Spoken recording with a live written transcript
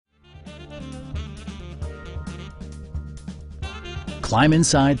Climb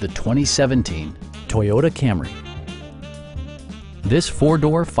inside the 2017 Toyota Camry. This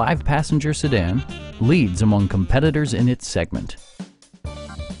four-door, five-passenger sedan leads among competitors in its segment.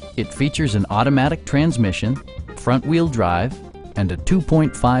 It features an automatic transmission, front-wheel drive, and a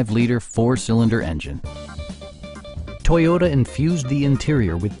 2.5-liter four-cylinder engine. Toyota infused the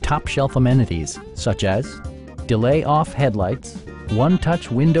interior with top-shelf amenities such as delay-off headlights, one-touch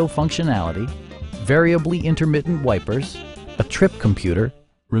window functionality, variably intermittent wipers, a trip computer,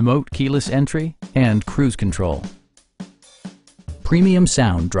 remote keyless entry, and cruise control. Premium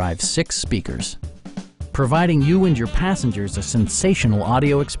sound drives 6 speakers, providing you and your passengers a sensational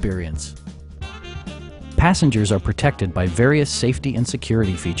audio experience. Passengers are protected by various safety and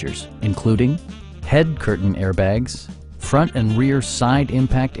security features, including head curtain airbags, front and rear side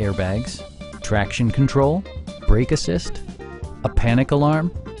impact airbags, traction control, brake assist, a panic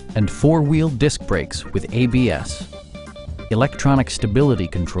alarm, and 4-wheel disc brakes with ABS. Electronic stability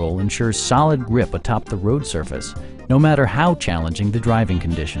control ensures solid grip atop the road surface, no matter how challenging the driving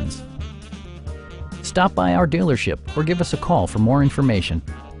conditions. Stop by our dealership or give us a call for more information.